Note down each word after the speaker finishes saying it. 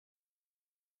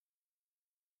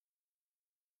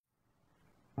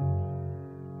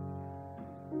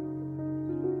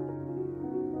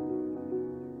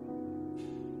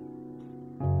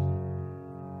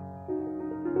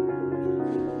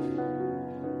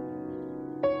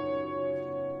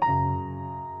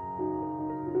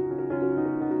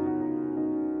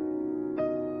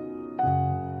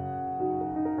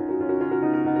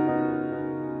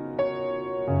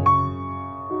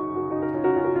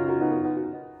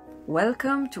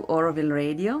Welcome to Auroville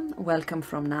Radio. Welcome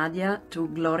from Nadia to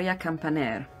Gloria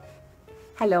Campaner.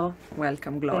 Hello.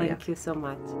 Welcome, Gloria. Thank you so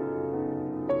much.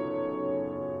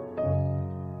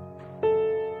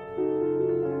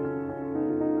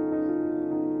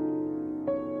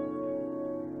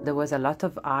 There was a lot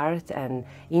of art and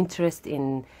interest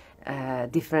in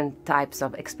different types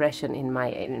of expression in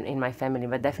my family,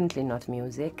 but definitely not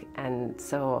music. And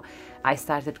so I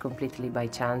started completely by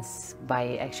chance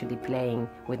by actually playing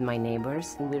with my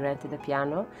neighbors. And we rented a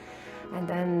piano, and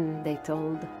then they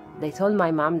told my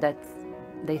mom that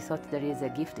they thought there is a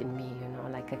gift in me, you know,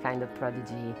 like a kind of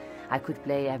prodigy. I could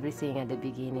play everything at the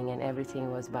beginning, and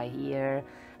everything was by ear,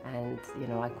 and you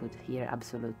know, I could hear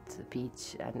absolute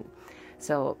pitch. And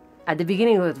so at the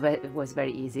beginning it was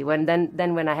very easy. When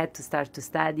I had to start to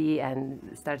study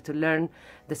and start to learn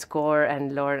the score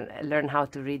and learn how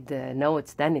to read the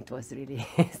notes, then it was really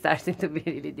starting to be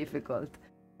really difficult.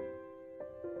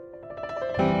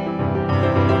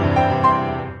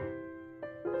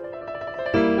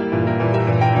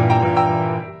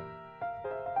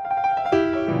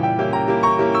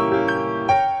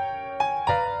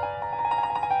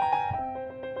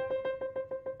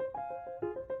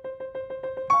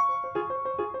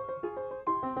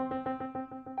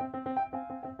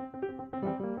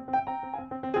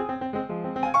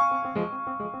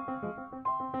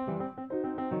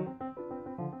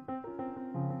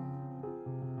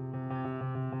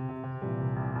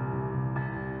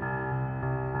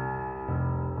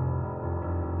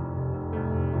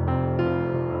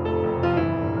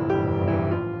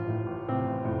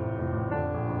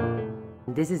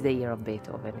 This is the year of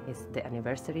Beethoven. It's the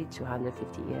anniversary,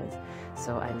 250 years.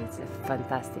 So, and it's a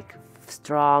fantastic,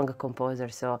 strong composer.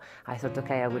 So I thought,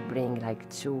 okay, I would bring like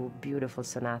 2 beautiful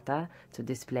sonata to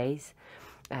this place,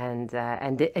 and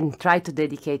try to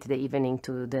dedicate the evening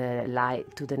to the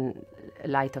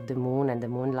light of the moon and the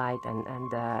moonlight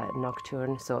and the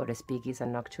nocturne. So Respighi is a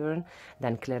nocturne.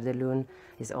 Then Clair de Lune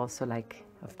is also like,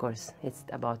 of course, it's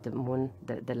about the moon,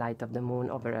 the light of the moon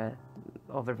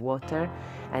over water,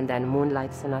 and then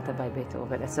Moonlight Sonata by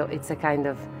Beethoven. So it's a kind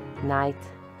of night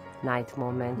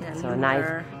moment. Yeah,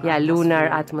 so lunar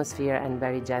atmosphere and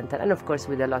very gentle, and of course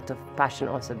with a lot of passion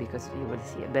also, because you will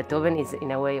see Beethoven is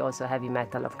in a way also heavy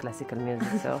metal of classical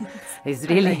music. So it's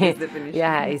really,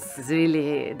 it's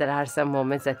really, there are some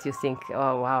moments that you think,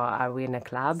 oh wow, are we in a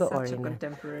club such or a in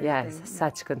contemporary yes, thing.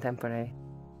 such contemporary.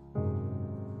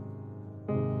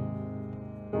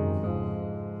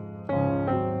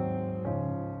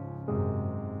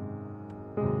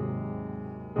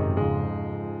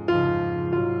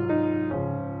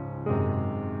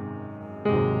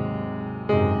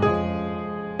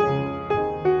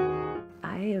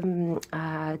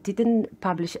 Didn't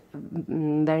publish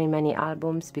very many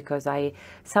albums because I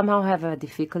somehow have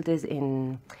difficulties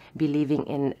in believing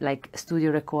in like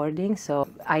studio recording. So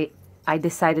I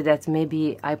decided that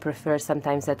maybe I prefer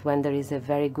sometimes that when there is a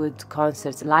very good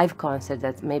concert, live concert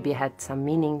that maybe had some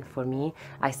meaning for me,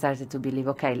 I started to believe,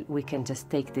 okay, we can just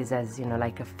take this as, you know,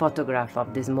 like a photograph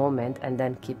of this moment and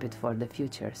then keep it for the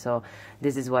future. So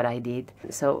this is what I did.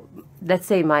 So let's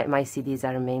say my CDs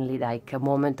are mainly like a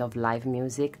moment of live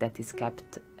music that is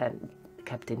kept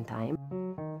in time.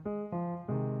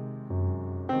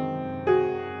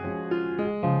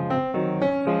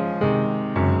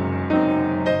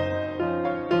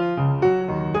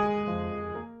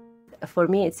 For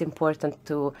me, it's important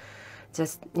to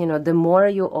just, you know, the more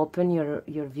you open your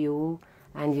view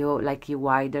and you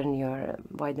widen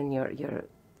your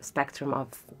spectrum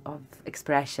of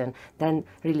expression, then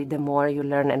really the more you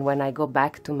learn. And when I go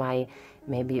back to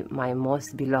maybe my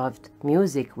most beloved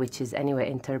music, which is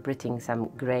anyway interpreting some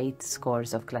great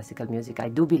scores of classical music, I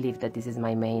do believe that this is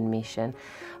my main mission,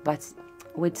 but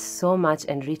with so much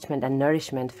enrichment and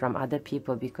nourishment from other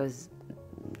people, because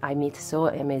I meet so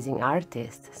amazing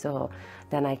artists, so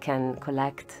then I can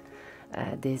collect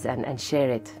this and share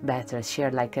it better,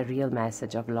 share like a real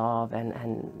message of love and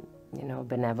you know,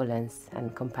 benevolence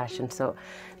and compassion. So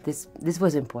this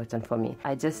was important for me.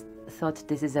 I just thought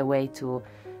this is a way to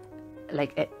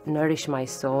like nourish my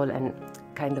soul and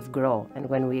kind of grow, and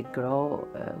when we grow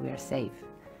we are safe.